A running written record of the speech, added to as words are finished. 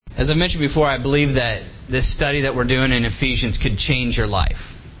As I mentioned before, I believe that this study that we're doing in Ephesians could change your life.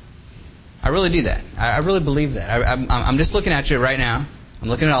 I really do that. I really believe that. I'm just looking at you right now. I'm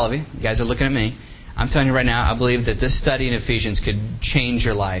looking at all of you. You guys are looking at me. I'm telling you right now, I believe that this study in Ephesians could change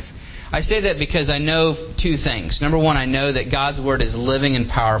your life. I say that because I know two things. Number one, I know that God's Word is living and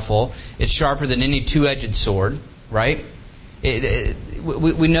powerful. It's sharper than any two-edged sword, right?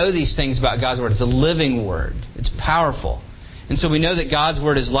 We know these things about God's Word. It's a living Word. It's powerful. And so we know that God's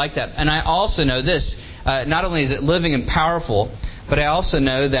Word is like that. And I also know this. Not only is it living and powerful, but I also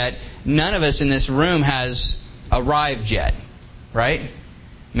know that none of us in this room has arrived yet, right?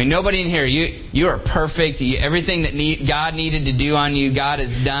 I mean, nobody in here, you are perfect. Everything that God needed to do on you, God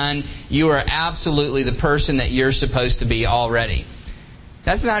has done. You are absolutely the person that you're supposed to be already.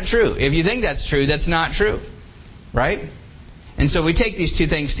 That's not true. If you think that's true, that's not true, right? And so we take these two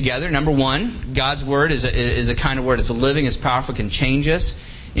things together. Number one, God's Word is a kind of Word. It's living, it's powerful, can change us.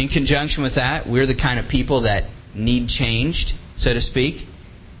 In conjunction with that, we're the kind of people that need changed, so to speak.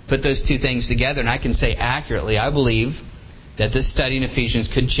 Put those two things together, and I can say accurately, I believe that this study in Ephesians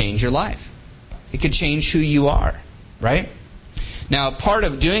could change your life. It could change who you are, right? Now, part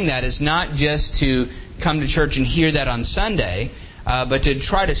of doing that is not just to come to church and hear that on Sunday, but to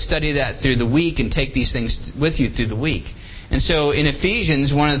try to study that through the week and take these things with you through the week. And so in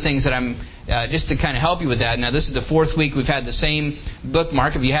Ephesians, one of the things that I'm, just to kind of help you with that, now this is the fourth week we've had the same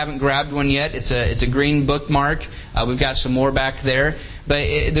bookmark. If you haven't grabbed one yet, it's a green bookmark. We've got some more back there.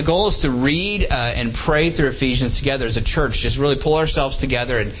 But the goal is to read and pray through Ephesians together as a church. Just really pull ourselves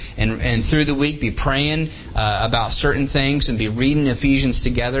together and through the week be praying about certain things and be reading Ephesians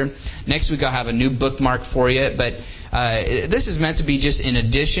together. Next week I'll have a new bookmark for you. But this is meant to be just in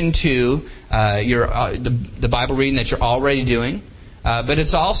addition to the Bible reading that you're already doing. But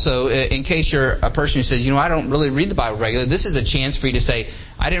it's also, in case you're a person who says, I don't really read the Bible regularly, this is a chance for you to say,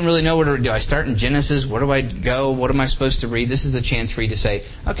 I didn't really know where to do. I start in Genesis. Where do I go? What am I supposed to read? This is a chance for you to say,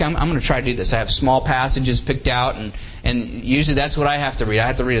 okay, I'm going to try to do this. I have small passages picked out, and usually that's what I have to read. I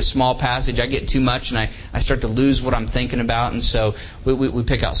have to read a small passage. I get too much, and I start to lose what I'm thinking about. And so we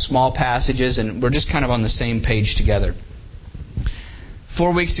pick out small passages, and we're just kind of on the same page together.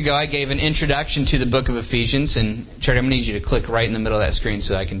 4 weeks ago, I gave an introduction to the book of Ephesians. And, Charlie, I'm going to need you to click right in the middle of that screen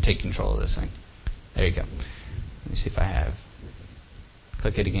so I can take control of this thing. There you go. Let me see if I have.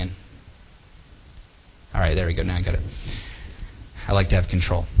 Click it again. All right, there we go. Now I got it. I like to have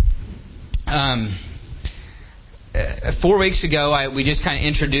control. 4 weeks ago, we just kind of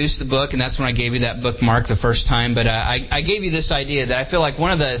introduced the book, and that's when I gave you that bookmark the first time. But I gave you this idea that I feel like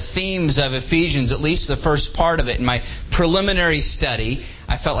one of the themes of Ephesians, at least the first part of it, in my preliminary study,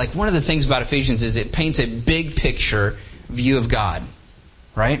 I felt like one of the things about Ephesians is it paints a big picture view of God,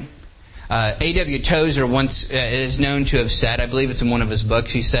 right? A.W. Tozer once is known to have said, I believe it's in one of his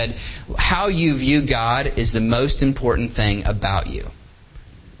books, he said, how you view God is the most important thing about you.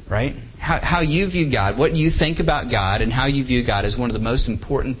 Right? How you view God, what you think about God, and how you view God is one of the most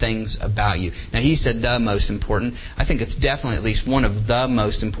important things about you. Now, he said the most important. I think it's definitely at least one of the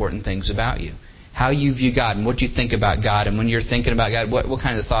most important things about you. How you view God and what you think about God. And when you're thinking about God, what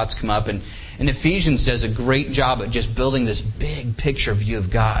kind of thoughts come up. And Ephesians does a great job at just building this big picture view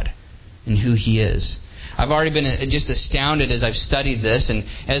of God and who He is. I've already been just astounded as I've studied this. And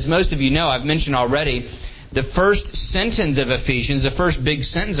as most of you know, I've mentioned already, the first sentence of Ephesians, the first big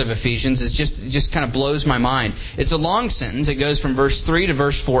sentence of Ephesians, is just kind of blows my mind. It's a long sentence. It goes from verse 3 to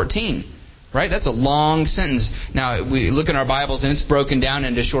verse 14. Right? That's a long sentence. Now, we look in our Bibles and it's broken down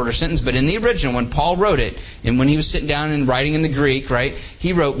into shorter sentences. But in the original, when Paul wrote it, and when he was sitting down and writing in the Greek, right,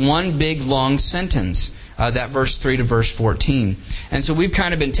 he wrote one big long sentence. That verse 3 to verse 14. And so we've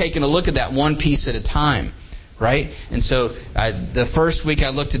kind of been taking a look at that one piece at a time. Right? And so the first week I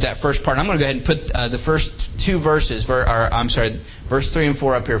looked at that first part. I'm going to go ahead and put the first two verses, verse 3 and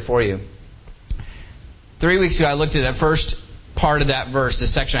 4 up here for you. 3 weeks ago I looked at that first part of that verse, the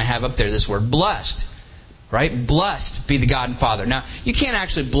section I have up there, this word, blessed. Right? Blessed be the God and Father. Now, you can't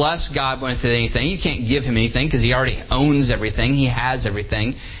actually bless God with anything. You can't give Him anything because He already owns everything. He has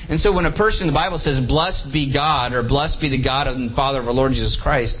everything. And so when a person in the Bible says, blessed be God, or blessed be the God and Father of our Lord Jesus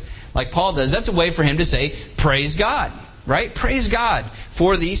Christ, like Paul does, that's a way for him to say, praise God, right? Praise God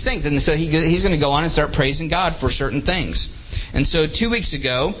for these things. And so he's going to go on and start praising God for certain things. And so 2 weeks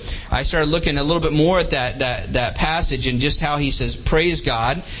ago, I started looking a little bit more at that passage and just how he says, praise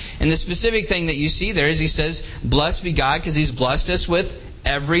God. And the specific thing that you see there is he says, blessed be God, because He's blessed us with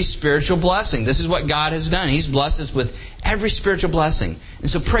every spiritual blessing. This is what God has done. He's blessed us with every spiritual blessing. And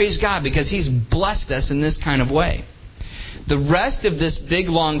so praise God, because He's blessed us in this kind of way. The rest of this big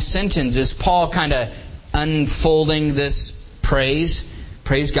long sentence is Paul kind of unfolding this praise.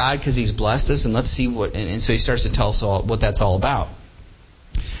 praise God because He's blessed us, and let's see what... And so he starts to tell us what that's all about.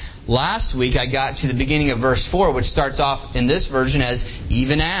 Last week I got to the beginning of verse 4, which starts off in this version as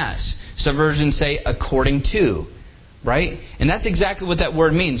even as. Some versions say according to. Right? And that's exactly what that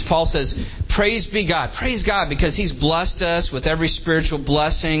word means. Paul says, praise be God. Praise God because He's blessed us with every spiritual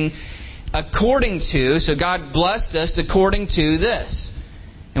blessing according to. So God blessed us according to this.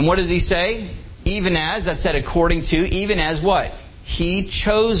 And what does He say? Even as, that said according to, even as what? He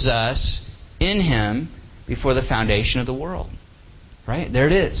chose us in Him before the foundation of the world. Right? There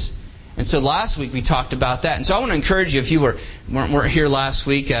it is. And so last week we talked about that. And so I want to encourage you, if you weren't here last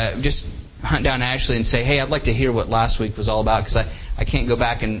week, just hunt down Ashley and say, hey, I'd like to hear what last week was all about, because I can't go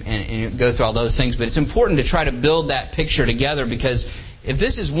back and go through all those things. But it's important to try to build that picture together, because if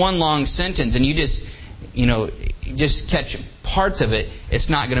this is one long sentence and you just catch parts of it,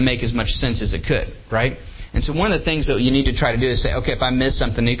 it's not going to make as much sense as it could, right? And so one of the things that you need to try to do is say, okay, if I missed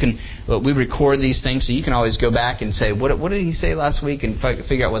something, we record these things, so you can always go back and say, what did he say last week, and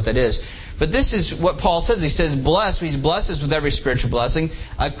figure out what that is. But this is what Paul says. He says, blessed. He's blessed us with every spiritual blessing,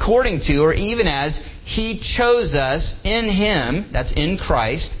 according to, or even as, He chose us in Him, that's in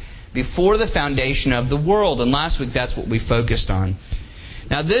Christ, before the foundation of the world. And last week, that's what we focused on.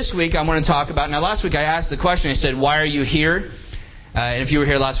 Now this week, I want to talk about... Now last week, I asked the question, I said, why are you here? And if you were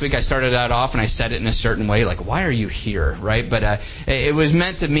here last week, I started that off and I said it in a certain way, like, why are you here, right? But it was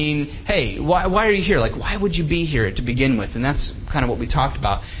meant to mean, hey, why are you here? Like, why would you be here to begin with? And that's kind of what we talked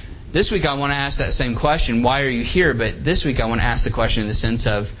about. This week I want to ask that same question, why are you here? But this week I want to ask the question in the sense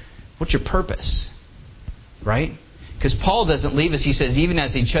of, what's your purpose? Right? Because Paul doesn't leave us. He says, even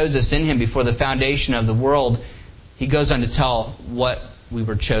as He chose us in Him before the foundation of the world, he goes on to tell what we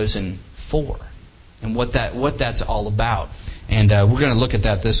were chosen for and what that's all about. And we're going to look at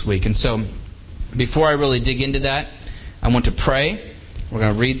that this week. And so before I really dig into that, I want to pray. We're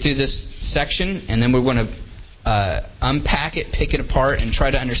going to read through this section, and then we're going to unpack it, pick it apart, and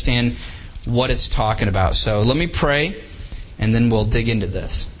try to understand what it's talking about. So let me pray, and then we'll dig into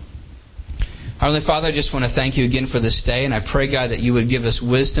this. Heavenly Father, I just want to thank You again for this day, and I pray, God, that You would give us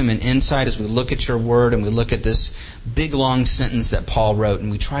wisdom and insight as we look at Your Word and we look at this big, long sentence that Paul wrote, and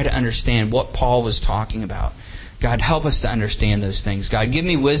we try to understand what Paul was talking about. God, help us to understand those things. God, give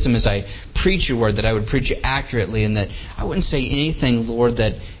me wisdom as I preach Your Word, that I would preach it accurately, and that I wouldn't say anything, Lord,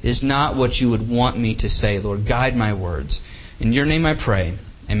 that is not what You would want me to say. Lord, guide my words. In Your name I pray.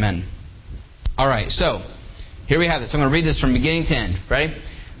 Amen. All right, so here we have this. I'm going to read this from beginning to end. Ready?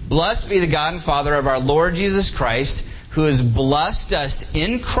 Blessed be the God and Father of our Lord Jesus Christ, who has blessed us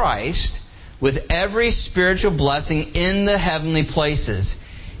in Christ with every spiritual blessing in the heavenly places,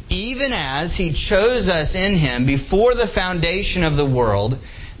 even as He chose us in Him before the foundation of the world,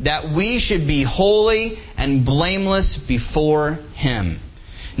 that we should be holy and blameless before Him.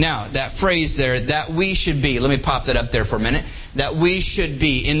 Now, that phrase there, that we should be, let me pop that up there for a minute. That we should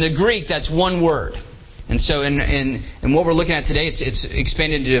be. In the Greek, that's one word. And so in what we're looking at today, it's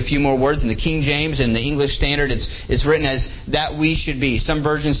expanded into a few more words. In the King James and the English Standard, it's written as that we should be. Some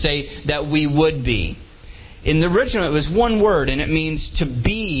versions say that we would be. In the original, it was one word, and it means to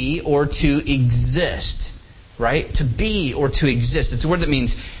be or to exist. Right? To be or to exist. It's a word that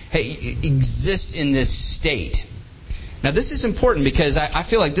means, hey, exist in this state. Now, this is important because I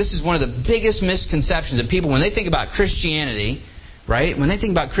feel like this is one of the biggest misconceptions that people, when they think about Christianity, right? When they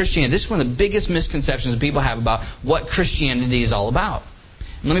think about Christianity, this is one of the biggest misconceptions that people have about what Christianity is all about.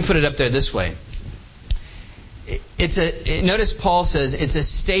 And let me put it up there this way. Notice Paul says it's a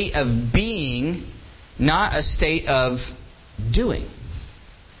state of being, not a state of doing.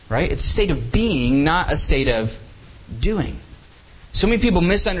 Right? It's a state of being, not a state of doing. So many people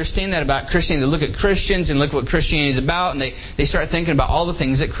misunderstand that about Christianity. They look at Christians and look at what Christianity is about, and they start thinking about all the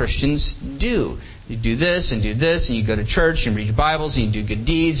things that Christians do. You do this, and you go to church and read your Bibles, and you do good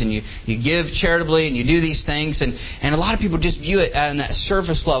deeds, and you give charitably, and you do these things. And a lot of people just view it on that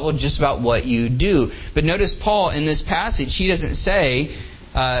surface level, just about what you do. But notice Paul, in this passage, he doesn't say,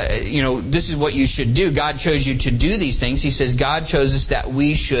 this is what you should do. God chose you to do these things. He says God chose us that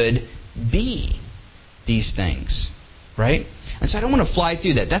we should be these things. Right? And so I don't want to fly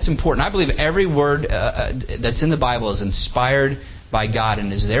through that. That's important. I believe every word that's in the Bible is inspired by God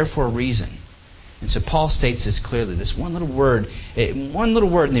and is there for a reason. And so Paul states this clearly. This one little word in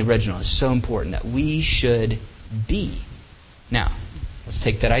the original is so important, that we should be. Now, let's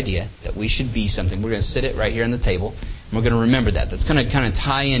take that idea that we should be something. We're going to sit it right here on the table, and we're going to remember that. That's going to kind of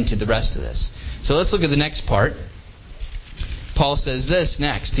tie into the rest of this. So let's look at the next part. Paul says this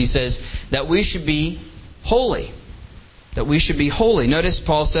next. He says that we should be holy. That we should be holy. Notice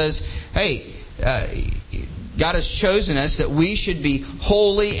Paul says, hey, God has chosen us that we should be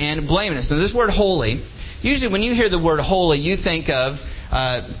holy and blameless. Now this word holy, usually when you hear the word holy, you think of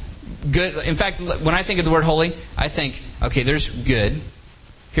good. In fact, when I think of the word holy, I think, okay, there's good.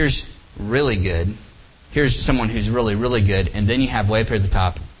 Here's really good. Here's someone who's really, really good. And then you have way up here at the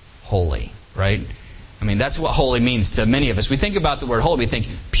top, holy, right? I mean, that's what holy means to many of us. We think about the word holy, we think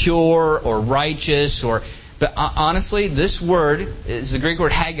pure or righteous, but honestly, this word is the Greek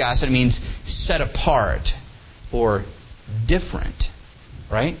word hagios, and it means set apart or different,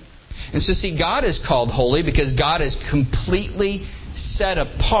 right? And so see, God is called holy because God is completely set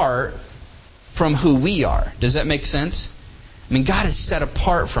apart from who we are. Does that make sense? I mean, God is set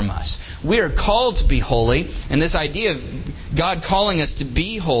apart from us. We are called to be holy, and this idea of God calling us to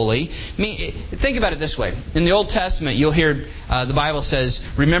be holy, I mean, think about it this way. In the Old Testament, you'll hear the Bible says,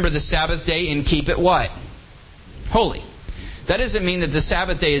 remember the Sabbath day and keep it what? Holy. That doesn't mean that the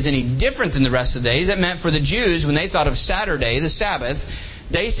Sabbath day is any different than the rest of the days. It meant for the Jews, when they thought of Saturday, the Sabbath,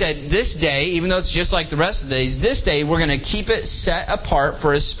 they said, this day, even though it's just like the rest of the days, this day we're going to keep it set apart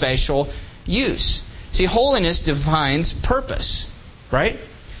for a special use. See, holiness defines purpose, right?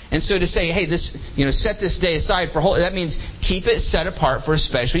 And so to say, hey, this, set this day aside for holy, that means keep it set apart for a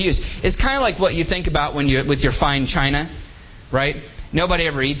special use. It's kind of like what you think about when you're with your fine china, right? Nobody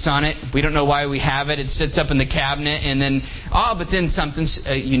ever eats on it. We don't know why we have it. It sits up in the cabinet, and then, but then something's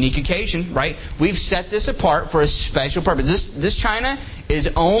a unique occasion, right? We've set this apart for a special purpose. This china is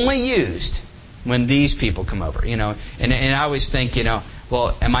only used when these people come over, And I always think,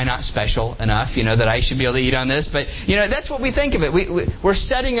 well, am I not special enough, that I should be able to eat on this? But, that's what we think of it. We're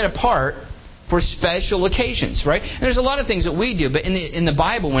setting it apart for special occasions, right? And there's a lot of things that we do, but in the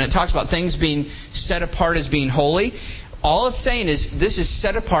Bible, when it talks about things being set apart as being holy, all it's saying is this is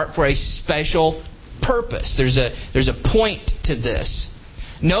set apart for a special purpose. There's a point to this.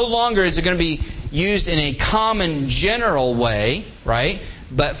 No longer is it going to be used in a common general way, right?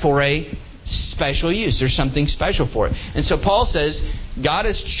 But for a special use. There's something special for it. And so Paul says, God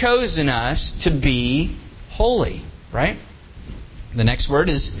has chosen us to be holy, right? The next word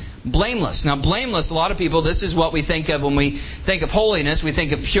is blameless. Now, blameless, a lot of people, this is what we think of when we think of holiness. We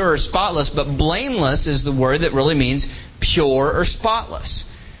think of pure or spotless, but blameless is the word that really means pure or spotless.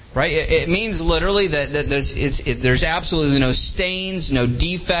 Right? It means literally that there's absolutely no stains, no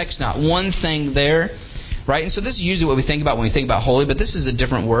defects, not one thing there. Right? And so this is usually what we think about when we think about holy, but this is a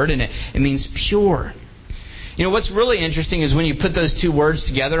different word, and it means pure. What's really interesting is when you put those two words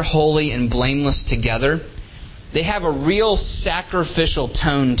together, holy and blameless together, they have a real sacrificial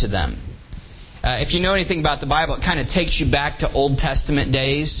tone to them. If you know anything about the Bible, it kind of takes you back to Old Testament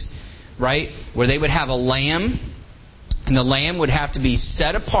days, right? Where they would have a lamb, and the lamb would have to be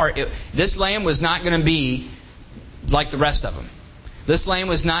set apart. This lamb was not going to be like the rest of them. This lamb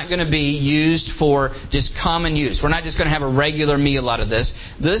was not going to be used for just common use. We're not just going to have a regular meal out of this.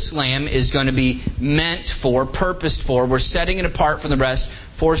 This lamb is going to be meant for, purposed for. We're setting it apart from the rest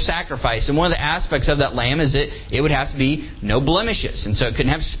for sacrifice. And one of the aspects of that lamb is it would have to be no blemishes. And so it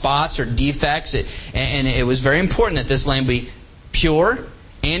couldn't have spots or defects. And it was very important that this lamb be pure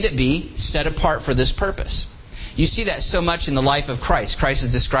and it be set apart for this purpose. You see that so much in the life of Christ. Christ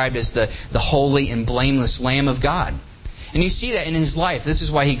is described as the holy and blameless Lamb of God. And you see that in His life. This is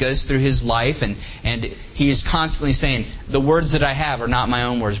why He goes through His life and He is constantly saying, the words that I have are not my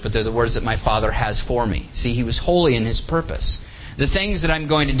own words, but they're the words that my Father has for me. See, He was holy in His purpose. The things that I'm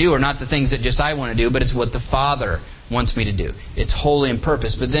going to do are not the things that just I want to do, but it's what the Father wants me to do. It's holy in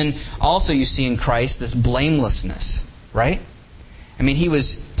purpose. But then also you see in Christ this blamelessness, right? I mean, He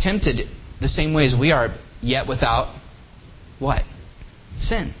was tempted the same way as we are, yet without what?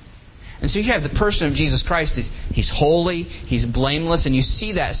 Sin. And so you have the person of Jesus Christ. He's holy, He's blameless, and you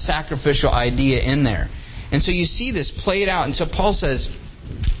see that sacrificial idea in there. And so you see this played out. And so Paul says,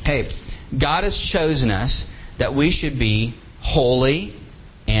 hey, God has chosen us that we should be holy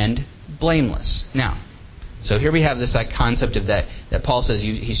and blameless. Now, so here we have this concept of that Paul says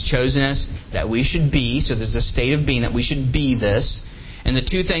He's chosen us that we should be. So there's a state of being that we should be this. And the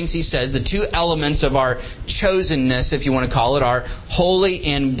two things he says, the two elements of our chosenness, if you want to call it, are holy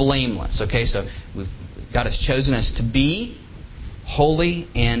and blameless. Okay, so God has chosen us to be holy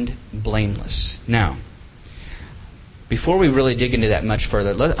and blameless. Now, before we really dig into that much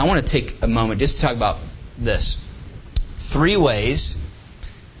further, I want to take a moment just to talk about this. 3 ways,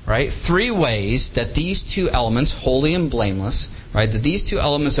 right? 3 ways that these two elements, holy and blameless, right? That these two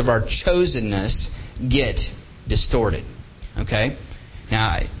elements of our chosenness get distorted. Okay?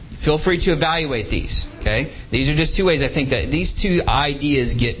 Now, feel free to evaluate these. Okay? These are just 2 ways I think that these 2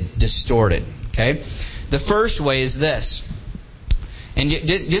 ideas get distorted. Okay? The first way is this. And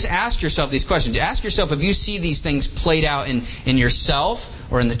just ask yourself these questions. Ask yourself if you see these things played out in yourself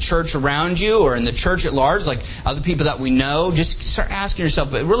or in the church around you or in the church at large, like other people that we know. Just start asking yourself,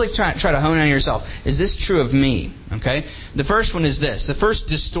 but really try to hone in on yourself. Is this true of me? Okay? The first one is this. The first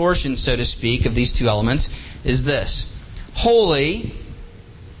distortion, so to speak, of these two elements is this. Holy,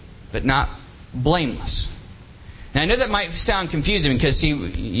 but not blameless. Now, I know that might sound confusing because, see,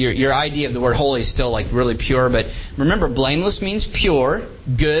 your idea of the word holy is still like really pure. But remember, blameless means pure,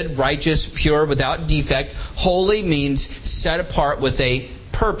 good, righteous, pure, without defect. Holy means set apart with a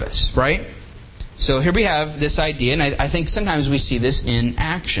purpose, right? So here we have this idea, and I think sometimes we see this in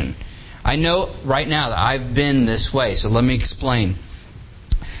action. I know right now that I've been this way, so let me explain.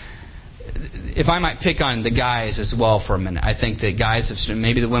 If I might pick on the guys as well for a minute, I think that guys have,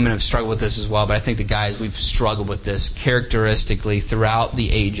 maybe the women have struggled with this as well, but I think the guys, we've struggled with this characteristically throughout the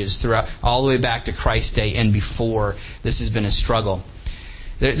ages, throughout all the way back to Christ's day and before. This has been a struggle.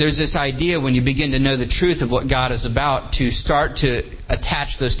 There's this idea when you begin to know the truth of what God is about to start to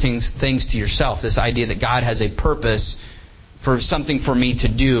attach those things to yourself. This idea that God has a purpose for something for me to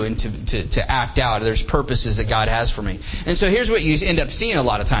do and to act out. There's purposes that God has for me. And so here's what you end up seeing a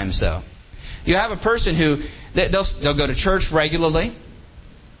lot of times, though. You have a person who, they'll go to church regularly,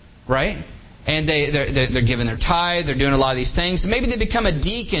 right? And they're giving their tithe, they're doing a lot of these things. Maybe they become a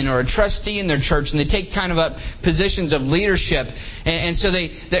deacon or a trustee in their church, and they take kind of up positions of leadership. And so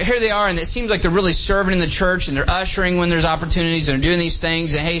here they are, and it seems like they're really serving in the church, and they're ushering when there's opportunities, and they're doing these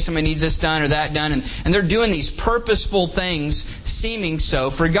things, and hey, somebody needs this done or that done. And they're doing these purposeful things, seeming so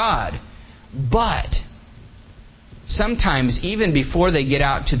for God. But sometimes, even before they get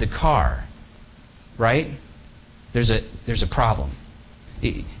out to the car, right? There's a problem.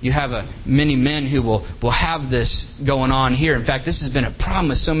 You have many men who will have this going on here. In fact, this has been a problem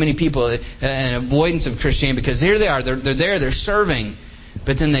with so many people, an avoidance of Christianity, because here they are, they're there, they're serving,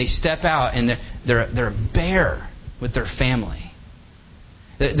 but then they step out and they're a bear with their family.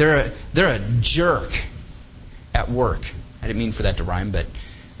 They're a jerk at work. I didn't mean for that to rhyme, but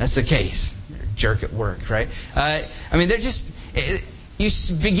that's the case. They're a jerk at work, right? They're just. You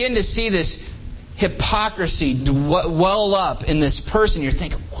begin to see this hypocrisy well up in this person. You're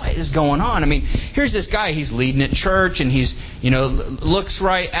thinking, what is going on? Here's this guy. He's leading at church, and he's, looks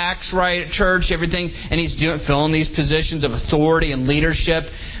right, acts right at church, everything, and he's filling these positions of authority and leadership.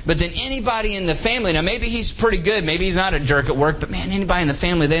 But then anybody in the family, now maybe he's pretty good, maybe he's not a jerk at work, but man, anybody in the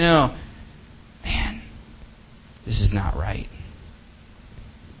family, they know, man, this is not right.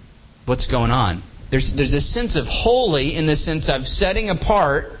 What's going on? There's a sense of holy in the sense of setting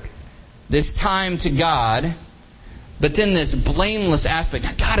apart this time to God, but then this blameless aspect.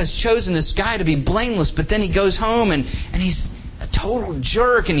 Now, God has chosen this guy to be blameless, but then he goes home and he's a total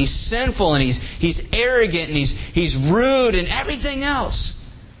jerk, and he's sinful, and he's arrogant, and he's rude, and everything else.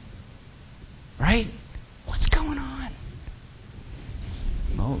 Right? What's going on?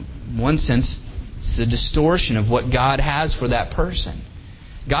 Well, in one sense, it's a distortion of what God has for that person.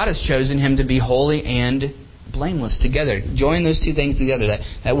 God has chosen him to be holy and blameless together. Join those two things together.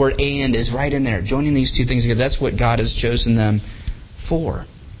 That word "and" is right in there. Joining these two things together. That's what God has chosen them for.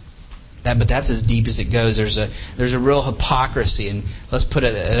 But that's as deep as it goes. There's a real hypocrisy, and let's put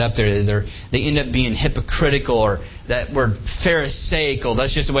it up there. They end up being hypocritical, or that word Pharisaical.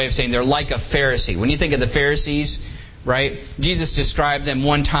 That's just a way of saying they're like a Pharisee. When you think of the Pharisees, right? Jesus described them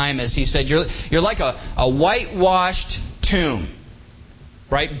one time as he said, "You're like a whitewashed tomb."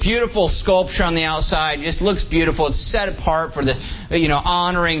 Right? Beautiful sculpture on the outside. It just looks beautiful. It's set apart for the,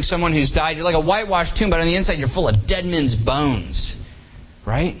 honoring someone who's died. You're like a whitewashed tomb, but on the inside you're full of dead men's bones.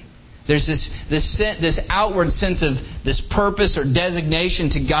 Right? There's this outward sense of this purpose or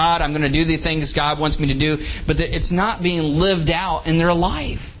designation to God. I'm going to do the things God wants me to do. But it's not being lived out in their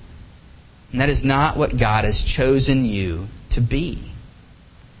life. And that is not what God has chosen you to be.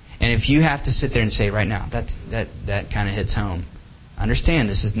 And if you have to sit there and say right now, that kind of hits home. Understand,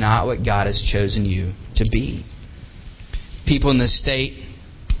 this is not what God has chosen you to be. People in this state,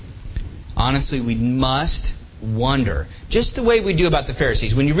 honestly, we must wonder. Just the way we do about the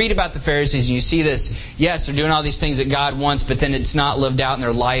Pharisees. When you read about the Pharisees and you see this, yes, they're doing all these things that God wants, but then it's not lived out in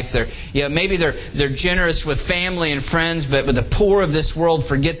their life. Maybe they're generous with family and friends, but with the poor of this world,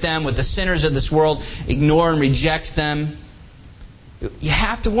 forget them. With the sinners of this world, ignore and reject them. You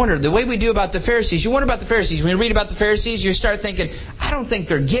have to wonder. The way we do about the Pharisees, you wonder about the Pharisees. When you read about the Pharisees, you start thinking, I don't think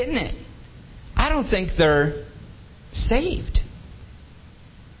they're getting it. I don't think they're saved.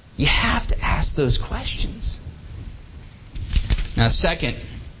 You have to ask those questions. Now, second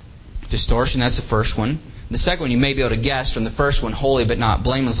distortion, that's the first one. The second one, you may be able to guess from the first one, holy but not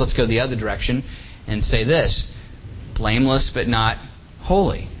blameless. Let's go the other direction and say this. Blameless but not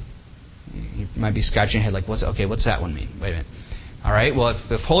holy. You might be scratching your head like, what's that one mean? Wait a minute. All right, well,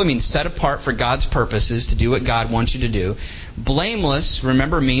 if holy means set apart for God's purposes to do what God wants you to do, blameless,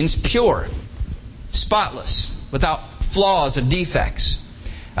 remember, means pure, spotless, without flaws or defects.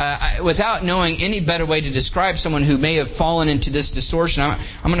 Without knowing any better way to describe someone who may have fallen into this distortion,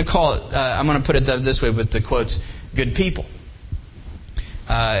 I'm going to call it. I'm going to put it this way with the quotes: good people.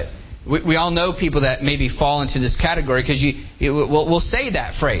 We all know people that maybe fall into this category because we'll say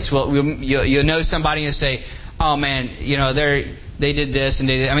that phrase. Well, you know somebody and say, "Oh man, they did this and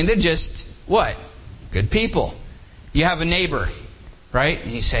they did." I mean, they're just what? Good people. You have a neighbor, right?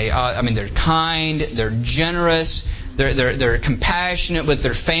 And you say, they're kind, they're generous, they're compassionate with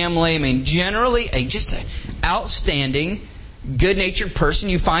their family. I mean, generally, just an outstanding, good-natured person.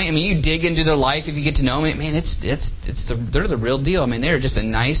 You find, you dig into their life if you get to know them. Man, they're the real deal. I mean, they're just a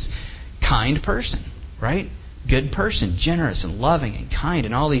nice, kind person, right? Good person, generous and loving and kind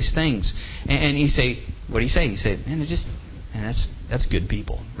and all these things. And you say, what do you say? You say, man, that's good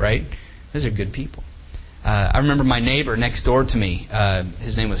people, right? Those are good people. I remember my neighbor next door to me.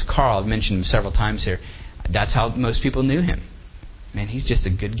 His name was Carl. I've mentioned him several times here. That's how most people knew him. Man, he's just a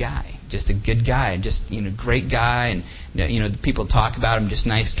good guy. Just a good guy. Just, great guy. And, people talk about him, just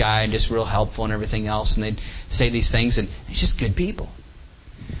nice guy and just real helpful and everything else. And they'd say these things, and he's just good people.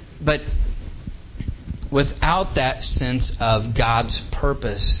 But without that sense of God's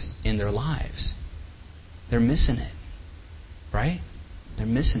purpose in their lives, they're missing it. Right? They're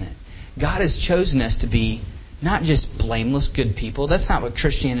missing it. God has chosen us to be not just blameless, good people. That's not what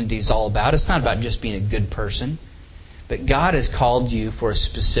Christianity is all about. It's not about just being a good person. But God has called you for a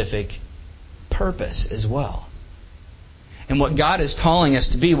specific purpose as well. And what God is calling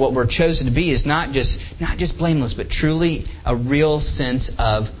us to be, what we're chosen to be, is not just blameless, but truly a real sense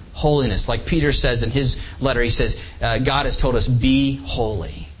of holiness. Like Peter says in his letter, he says, God has told us, be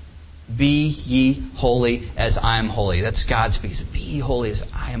holy. Be ye holy as I am holy. That's God speaks. Be ye holy as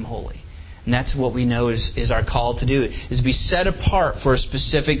I am holy. And that's what we know is our call to do, is be set apart for a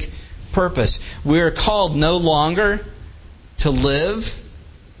specific purpose. We are called no longer to live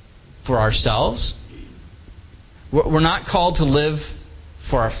for ourselves. We're not called to live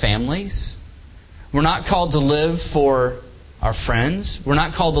for our families. We're not called to live for our friends. We're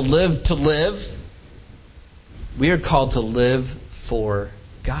not called to live. We are called to live for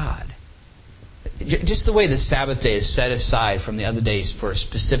God. Just the way the Sabbath day is set aside from the other days for a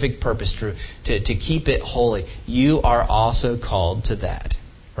specific purpose to keep it holy, you are also called to that,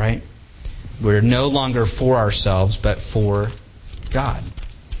 right? We're no longer for ourselves, but for God.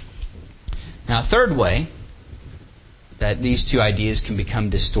 Now, a third way that these two ideas can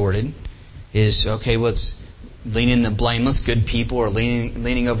become distorted is, what's leaning in the blameless, good people, or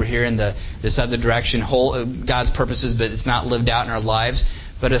leaning over here in this other direction, God's purposes, but it's not lived out in our lives.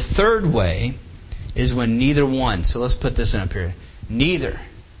 But a third way is when neither one. So let's put this in up here. Neither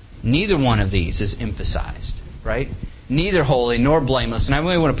one of these is emphasized, right? Neither holy nor blameless. And I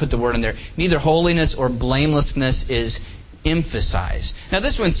really want to put the word in there. Neither holiness or blamelessness is emphasized. Now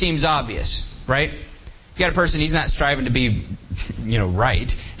this one seems obvious, right? You got a person, he's not striving to be, right,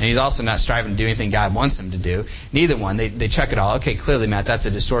 and he's also not striving to do anything God wants him to do. Neither one. They chuck it all. Okay, clearly, Matt, that's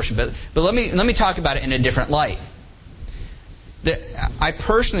a distortion. But let me talk about it in a different light. I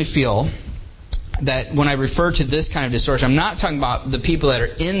personally feel that when I refer to this kind of distortion, I'm not talking about the people that are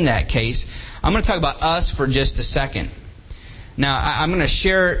in that case. I'm going to talk about us for just a second. Now, I'm going to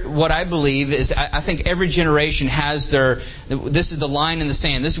share what I believe is, I think every generation has this is the line in the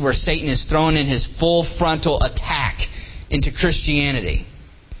sand. This is where Satan is throwing in his full frontal attack into Christianity.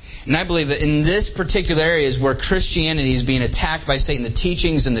 And I believe that in this particular area is where Christianity is being attacked by Satan. The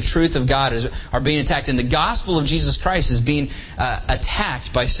teachings and the truth of God are being attacked. And the gospel of Jesus Christ is being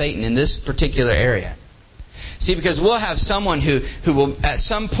attacked by Satan in this particular area. See, because we'll have someone who will at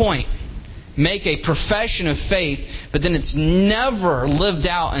some point make a profession of faith, but then it's never lived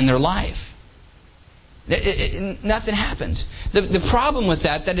out in their life. Nothing happens. The problem with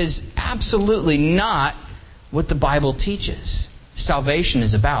that is absolutely not what the Bible teaches salvation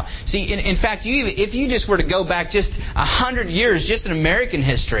is about. See, in fact, if you just were to go back just 100 years, just in American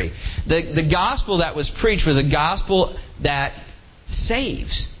history, the gospel that was preached was a gospel that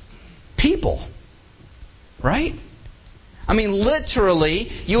saves people. Right? I mean, literally,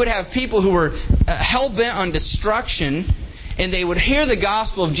 you would have people who were hell-bent on destruction, and they would hear the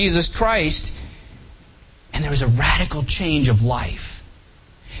gospel of Jesus Christ, and there was a radical change of life.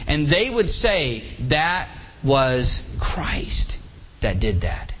 And they would say that was Christ that did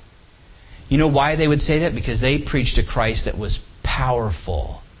that. You know why they would say that? Because they preached a Christ that was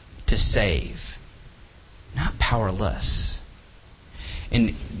powerful to save, not powerless.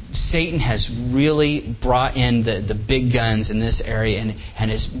 And Satan has really brought in the big guns in this area and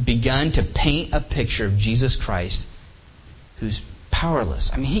has begun to paint a picture of Jesus Christ who's powerless.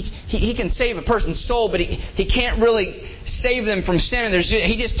 I mean, he can save a person's soul, but he can't really save them from sin.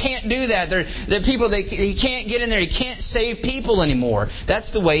 He just can't do that. The people, he can't get in there. He can't save people anymore.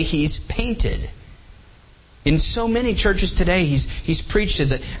 That's the way he's painted. In so many churches today, he's preached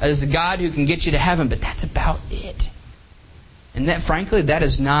as a God who can get you to heaven, but that's about it. And that, frankly, that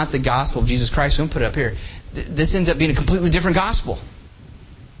is not the gospel of Jesus Christ. I'm going to put it up here. This ends up being a completely different gospel.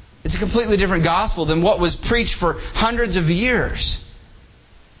 It's a completely different gospel than what was preached for hundreds of years.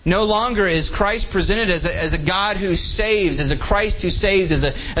 No longer is Christ presented as a God who saves, as a Christ who saves, as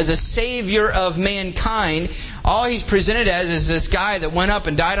a Savior of mankind. All He's presented as is this guy that went up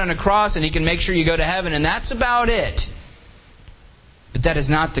and died on a cross and He can make sure you go to heaven, and that's about it. But that is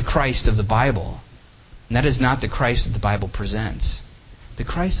not the Christ of the Bible. And that is not the Christ that the Bible presents. The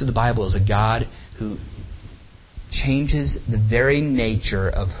Christ of the Bible is a God who changes the very nature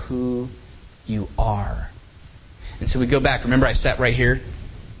of who you are. And so we go back. Remember I sat right here?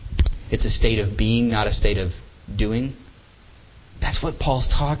 It's a state of being, not a state of doing. That's what Paul's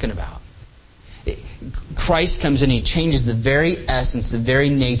talking about. Christ comes in and He changes the very essence, the very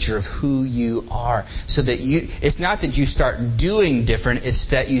nature of who you are. So that it's not that you start doing different, it's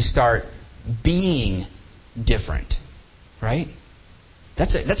that you start being different. Right?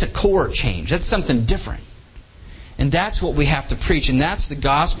 That's a core change. That's something different. And that's what we have to preach. And that's the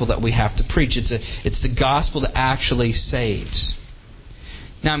gospel that we have to preach. It's the gospel that actually saves.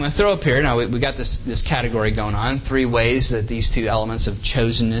 Now I'm going to throw up here. Now we got this category going on. 3 ways that these 2 elements of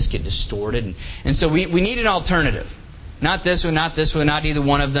chosenness get distorted. And so we need an alternative. Not this one, not this one, not either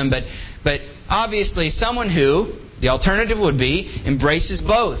one of them. But obviously someone who, the alternative would be, embraces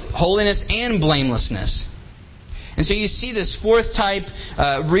both holiness and blamelessness. And so you see this 4th type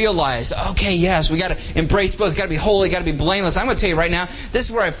realize, okay, yes, we got to embrace both. Got to be holy, got to be blameless. I'm going to tell you right now, this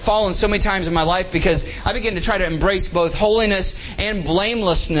is where I've fallen so many times in my life because I begin to try to embrace both holiness and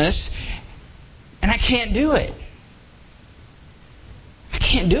blamelessness, and I can't do it. I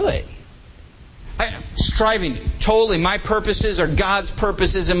can't do it. I'm striving totally. My purposes are God's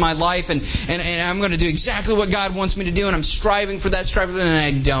purposes in my life, and I'm going to do exactly what God wants me to do, and I'm striving for that, and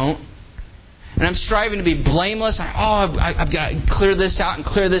I don't. And I'm striving to be blameless. I've got to clear this out and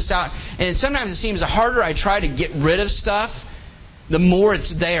clear this out. And sometimes it seems the harder I try to get rid of stuff, the more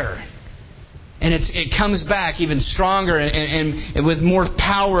it's there. And it comes back even stronger and with more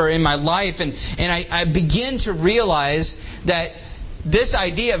power in my life. And I begin to realize that this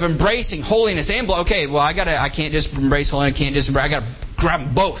idea of embracing holiness and I can't just embrace holiness. I got to grab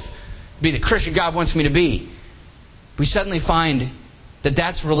them both. Be the Christian God wants me to be. We suddenly find that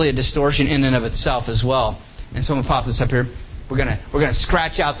that's really a distortion in and of itself as well. And so I'm going to pop this up here. We're going to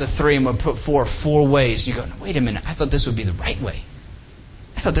scratch out the 3 and we'll put 4 ways. You go, wait a minute, I thought this would be the right way.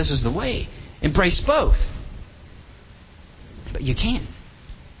 I thought this was the way. Embrace both. But you can't.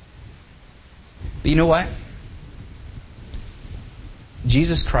 But you know what?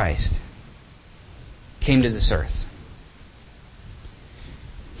 Jesus Christ came to this earth.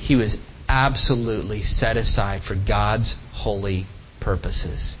 He was absolutely set aside for God's holy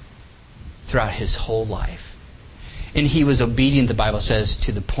purposes throughout His whole life. And He was obedient, the Bible says,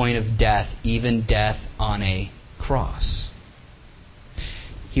 to the point of death, even death on a cross.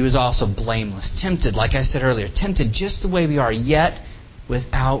 He was also blameless, tempted, like I said earlier, tempted just the way we are, yet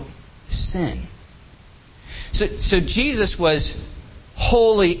without sin. So Jesus was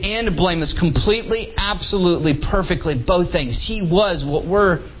holy and blameless, completely, absolutely, perfectly, both things. He was what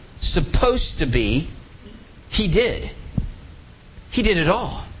we're supposed to be. He did. He did it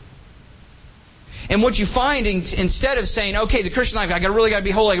all. And what you find, instead of saying, okay, the Christian life, I really got to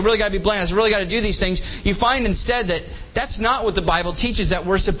be holy, I really got to be blameless, I really got to do these things, you find instead that that's not what the Bible teaches that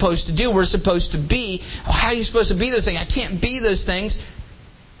we're supposed to do. We're supposed to be. How are you supposed to be those things? I can't be those things.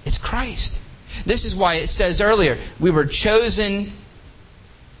 It's Christ. This is why it says earlier, we were chosen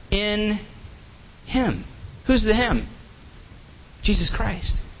in Him. Who's the Him? Jesus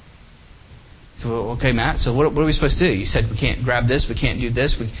Christ. So, okay, Matt, so what are we supposed to do? You said we can't grab this, we can't do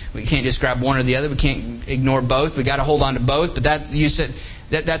this, we can't just grab one or the other, we can't ignore both, we got to hold on to both. But you said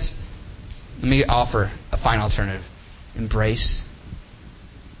that's. Let me offer a final alternative. Embrace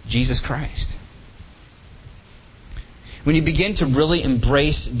Jesus Christ. When you begin to really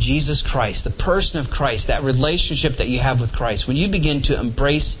embrace Jesus Christ, the person of Christ, that relationship that you have with Christ, when you begin to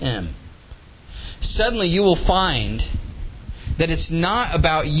embrace Him, suddenly you will find that it's not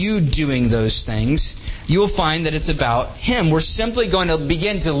about you doing those things. You'll find that it's about Him. We're simply going to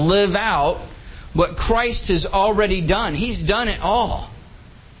begin to live out what Christ has already done. He's done it all.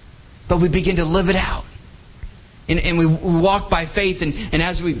 but we begin to live it out. And we walk by faith, and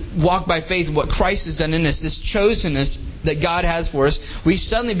as we walk by faith, what Christ has done in us, this chosenness that God has for us, we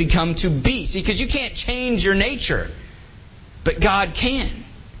suddenly become to be. See, because you can't change your nature, but God can.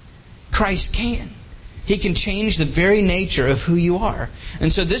 Christ can. He can change the very nature of who you are.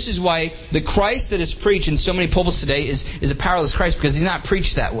 And so this is why the Christ that is preached in so many pulpits today is a powerless Christ, because He's not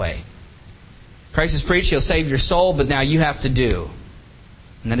preached that way. Christ is preached, He'll save your soul, but now you have to do.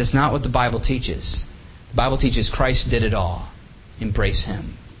 And that is not what the Bible teaches. The Bible teaches Christ did it all. Embrace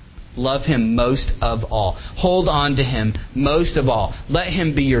Him. Love Him most of all. Hold on to Him most of all. Let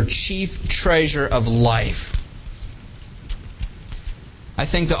Him be your chief treasure of life. I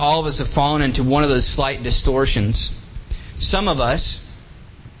think that all of us have fallen into one of those slight distortions. Some of us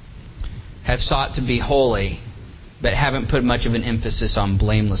have sought to be holy, but haven't put much of an emphasis on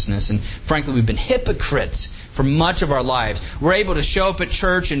blamelessness. And frankly, we've been hypocrites for much of our lives. We're able to show up at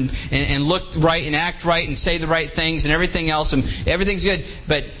church and look right and act right and say the right things and everything else, and everything's good.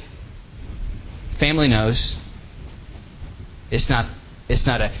 But family knows it's not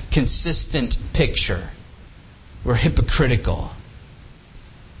a consistent picture. We're hypocritical.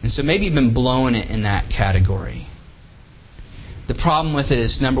 And so maybe you've been blowing it in that category. The problem with it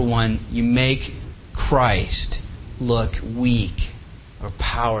is, number one, you make Christ look weak or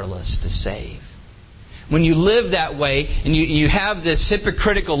powerless to save. When you live that way and you have this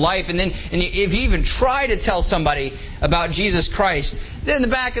hypocritical life, if you even try to tell somebody about Jesus Christ, then in the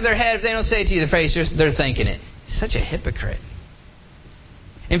back of their head, if they don't say it to you in the face, they're thinking it. Such a hypocrite.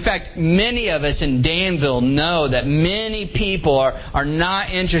 In fact, many of us in Danville know that many people are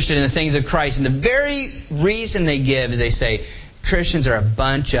not interested in the things of Christ. And the very reason they give is they say, Christians are a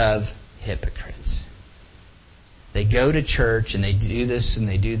bunch of hypocrites. They go to church and they do this and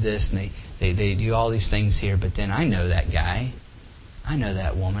they do this and they do all these things here. But then I know that guy. I know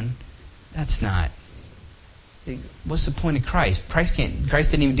that woman. That's not... What's the point of Christ? Christ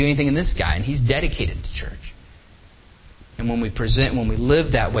didn't even do anything in this guy, and he's dedicated to church. And when we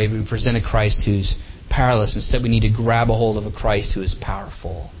live that way, we present a Christ who's powerless. Instead, we need to grab a hold of a Christ who is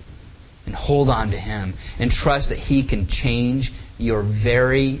powerful and hold on to Him and trust that He can change your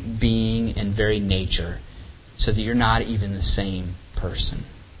very being and very nature so that you're not even the same person.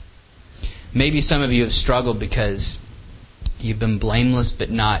 Maybe some of you have struggled because you've been blameless but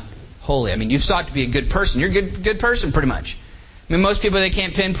not holy. I mean, you've sought to be a good person. You're a good person, pretty much. I mean, most people, they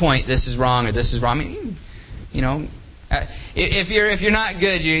can't pinpoint this is wrong or this is wrong. I mean, you know, if you're not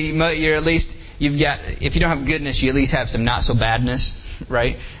good, you're at least if you don't have goodness, you at least have some not so badness,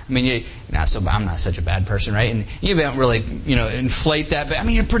 right? I mean, I'm not such a bad person, right? And you don't really, inflate that, but I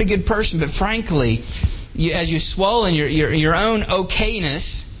mean, you're a pretty good person. But frankly, as you swallow in your own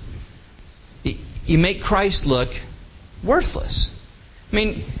okayness, you make Christ look worthless. I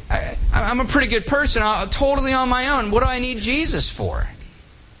mean, I'm a pretty good person, totally on my own. What do I need Jesus for?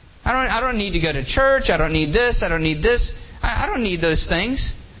 I don't need to go to church. I don't need this. I don't need this. I don't need those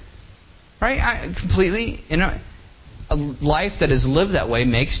things. Right? A life that is lived that way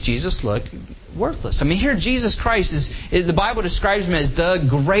makes Jesus look worthless. I mean, here Jesus Christ the Bible describes Him as the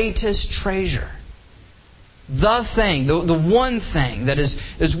greatest treasure. The thing, the one thing that is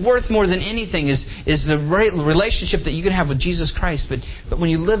worth more than anything is the relationship that you can have with Jesus Christ. But when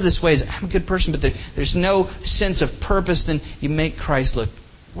you live this way, I'm a good person, but there's no sense of purpose, then you make Christ look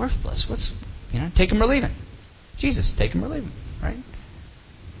worthless. Take Him or leave Him. Jesus, take Him or leave Him, right?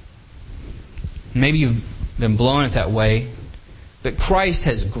 Maybe you've been blowing it that way, but Christ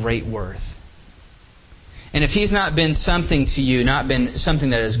has great worth. And if He's not been something to you, not been something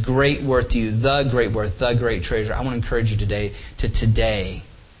that is great worth to you, the great worth, the great treasure, I want to encourage you today to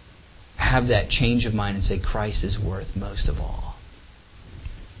have that change of mind and say Christ is worth most of all.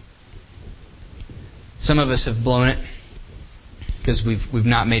 Some of us have blown it because we've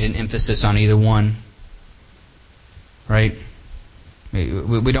not made an emphasis on either one. Right?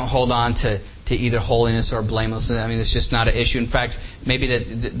 We don't hold on to either holiness or blamelessness. I mean, it's just not an issue. In fact, maybe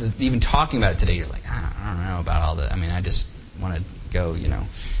even talking about it today, you're like, I don't know about all that. I mean, I just want to go,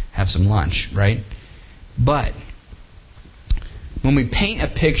 have some lunch, right? But when we paint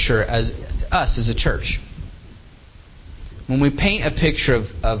a picture as a church, when we paint a picture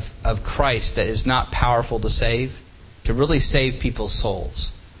of Christ that is not powerful to really save people's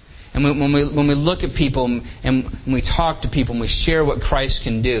souls. And when we look at people and when we talk to people and we share what Christ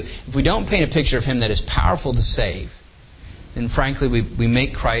can do, if we don't paint a picture of Him that is powerful to save, then frankly we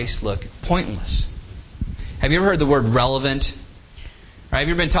make Christ look pointless. Have you ever heard the word relevant? Right? Have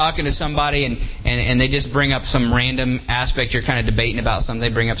you ever been talking to somebody and they just bring up some random aspect, you're kind of debating about something,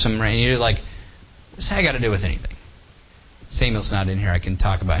 they bring up some, and you're like, what's that got to do with anything? Samuel's not in here. I can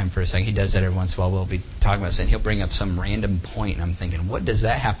talk about him for a second. He does that every once in a while. We'll be talking about something. He'll bring up some random point, and I'm thinking, what does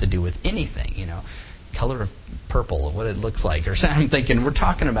that have to do with anything? Color of purple, what it looks like, or something. I'm thinking, we're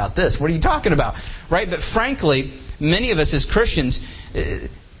talking about this. What are you talking about, right? But frankly, many of us as Christians,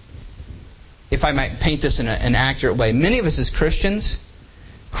 if I might paint this in an accurate way, many of us as Christians,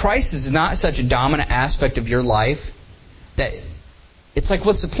 Christ is not such a dominant aspect of your life that it's like,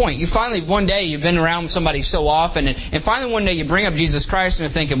 what's the point? You finally, one day, you've been around with somebody so often, and finally one day you bring up Jesus Christ and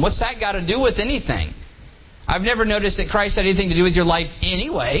you're thinking, what's that got to do with anything? I've never noticed that Christ had anything to do with your life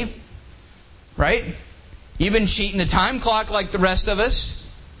anyway. Right? You've been cheating the time clock like the rest of us.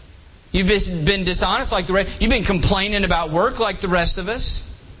 You've been dishonest like the rest. You've been complaining about work like the rest of us.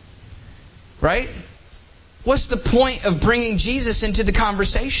 Right? What's the point of bringing Jesus into the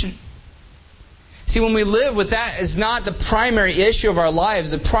conversation? See, when we live with that as not the primary issue of our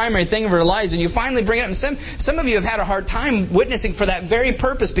lives, the primary thing of our lives, and you finally bring it up, and some of you have had a hard time witnessing for that very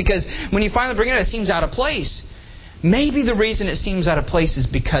purpose, because when you finally bring it up, it seems out of place. Maybe the reason it seems out of place is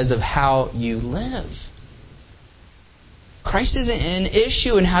because of how you live. Christ isn't an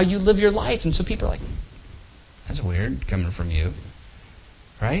issue in how you live your life. And so people are like, that's weird coming from you.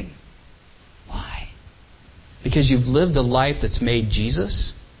 Right? Why? Because you've lived a life that's made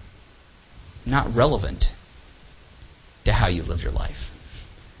Jesus not relevant to how you live your life.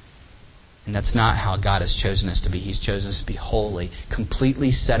 And that's not how God has chosen us to be. He's chosen us to be holy, completely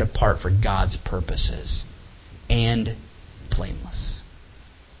set apart for God's purposes. And blameless.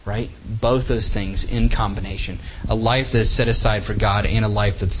 Right? Both those things in combination. A life that is set aside for God and a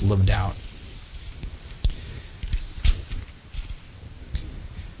life that's lived out.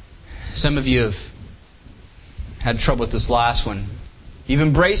 Some of you have had trouble with this last one. You've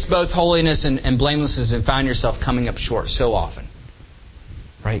embraced both holiness and blamelessness and found yourself coming up short so often.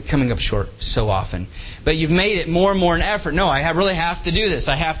 Right? Coming up short so often. But you've made it more and more an effort. No, I really have to do this.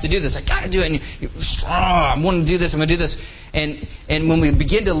 I have to do this. I got to do it. And I'm going to do this. I'm going to do this. And when we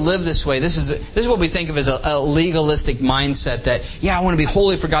begin to live this way, this is what we think of as a legalistic mindset that, yeah, I want to be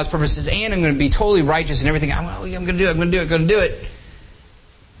holy for God's purposes and I'm going to be totally righteous and everything. I'm going to do it. I'm going to do it. I'm going to do it.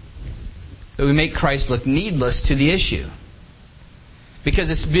 But we make Christ look needless to the issue.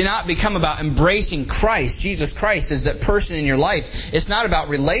 Because it's not become about embracing Christ, Jesus Christ, as that person in your life. It's not about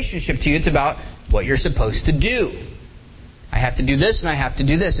relationship to you. It's about what you're supposed to do. I have to do this and I have to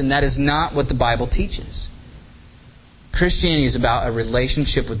do this. And that is not what the Bible teaches. Christianity is about a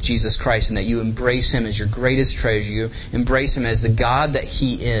relationship with Jesus Christ and that you embrace Him as your greatest treasure. You embrace Him as the God that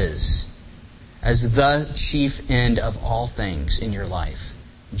He is. As the chief end of all things in your life.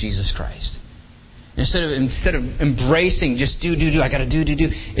 Jesus Christ. Instead of embracing just do, I got to do.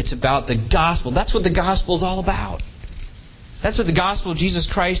 It's about the gospel. That's what the gospel is all about. That's what the gospel of Jesus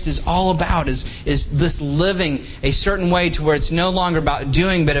Christ is all about. Is this living a certain way to where it's no longer about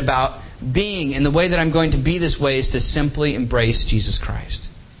doing, but about being. And the way that I'm going to be this way is to simply embrace Jesus Christ.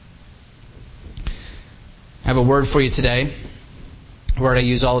 I have a word for you today. A word I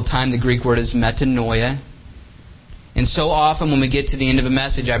use all the time. The Greek word is metanoia. And so often when we get to the end of a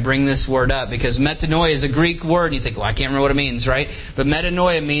message, I bring this word up because metanoia is a Greek word. And you think, well, I can't remember what it means, right? But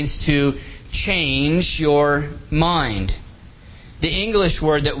metanoia means to change your mind. The English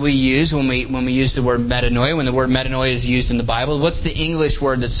word that we use when we use the word metanoia, when the word metanoia is used in the Bible, what's the English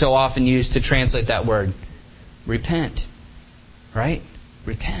word that's so often used to translate that word? Repent. Right?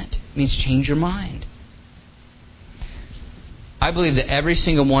 Repent. It means change your mind. I believe that every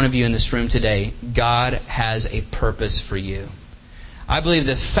single one of you in this room today, God has a purpose for you. I believe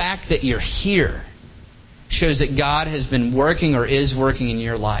the fact that you're here shows that God has been working or is working in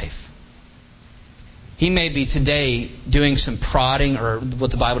your life. He may be today doing some prodding or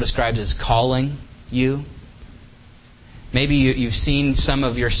what the Bible describes as calling you. Maybe you've seen some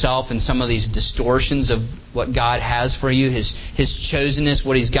of yourself in some of these distortions of what God has for you, His chosenness,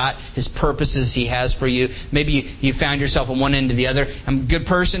 what He's got, His purposes He has for you. Maybe you found yourself on one end to the other. I'm a good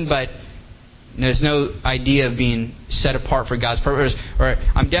person, but there's no idea of being set apart for God's purpose. Or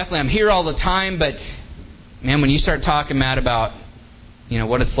I'm here all the time, but man, when you start talking, Matt, about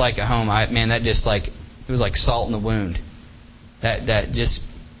what it's like at home, it was like salt in the wound.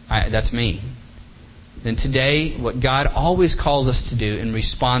 That's me. Then today, what God always calls us to do in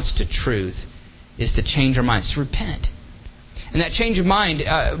response to truth is to change our minds, to repent. And that change of mind,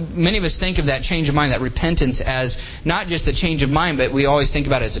 many of us think of that change of mind, that repentance, as not just a change of mind, but we always think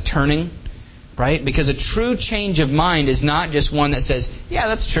about it as a turning, right? Because a true change of mind is not just one that says, yeah,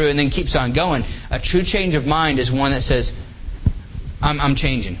 that's true, and then keeps on going. A true change of mind is one that says, I'm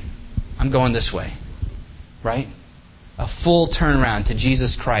changing. I'm going this way, right? A full turnaround to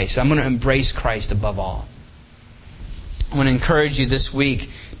Jesus Christ. I'm going to embrace Christ above all. I want to encourage you this week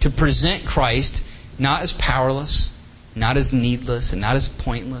to present Christ not as powerless, not as needless, and not as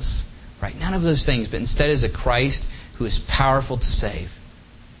pointless, right? None of those things, but instead as a Christ who is powerful to save.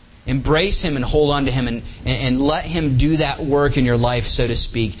 Embrace Him and hold on to Him and let Him do that work in your life, so to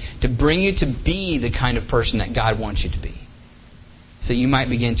speak, to bring you to be the kind of person that God wants you to be. So you might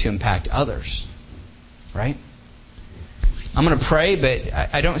begin to impact others. Right? I'm going to pray, but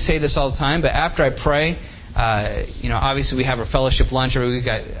I don't say this all the time, but after I pray, obviously we have our fellowship lunch, or we've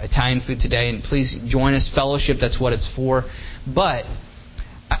got Italian food today, and please join us. Fellowship, that's what it's for. But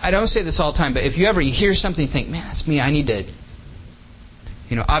I don't say this all the time, but if you ever hear something and think, man, that's me, I need to,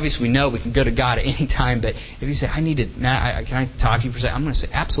 obviously we know we can go to God at any time, but if you say, I need to, Matt, can I talk to you for a second? I'm going to say,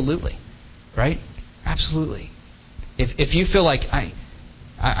 absolutely. Right? Absolutely. If you feel like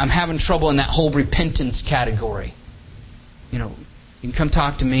I'm having trouble in that whole repentance category, you can come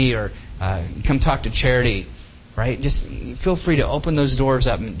talk to me, or you come talk to Charity, right? Just feel free to open those doors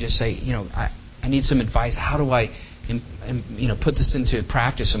up and just say, I need some advice. How do I, put this into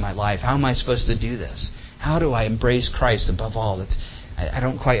practice in my life? How am I supposed to do this? How do I embrace Christ above all? I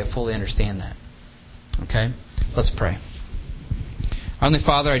don't quite fully understand that. Okay? Let's pray. Heavenly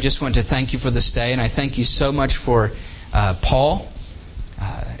Father, I just want to thank You for this day, and I thank You so much for Paul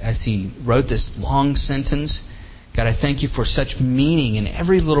as he wrote this long sentence. God, I thank You for such meaning in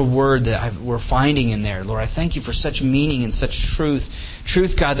every little word that we're finding in there. Lord, I thank You for such meaning and such truth.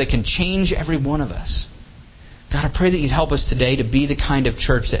 Truth, God, that can change every one of us. God, I pray that You'd help us today to be the kind of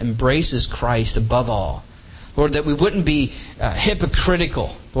church that embraces Christ above all. Lord, that we wouldn't be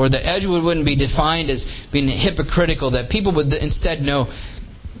hypocritical. Lord, that Edgewood wouldn't be defined as being hypocritical. That people would instead know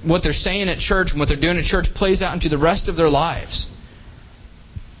what they're saying at church and what they're doing at church plays out into the rest of their lives.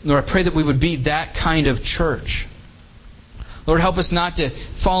 Lord, I pray that we would be that kind of church. Lord, help us not to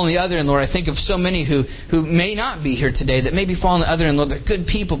fall on the other end. Lord, I think of so many who may not be here today, that maybe fall on the other end. Lord, they're good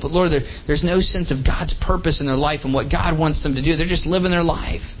people, but Lord, there's no sense of God's purpose in their life and what God wants them to do. They're just living their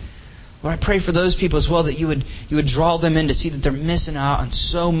life. Lord, I pray for those people as well, that you would draw them in to see that they're missing out on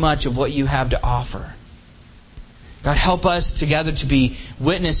so much of what You have to offer. God, help us together to be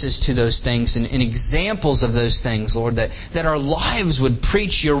witnesses to those things and examples of those things, Lord, that our lives would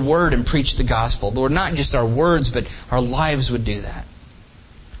preach Your Word and preach the gospel. Lord, not just our words, but our lives would do that.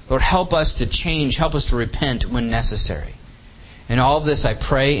 Lord, help us to change, help us to repent when necessary. And all of this I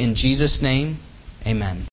pray in Jesus' name, amen.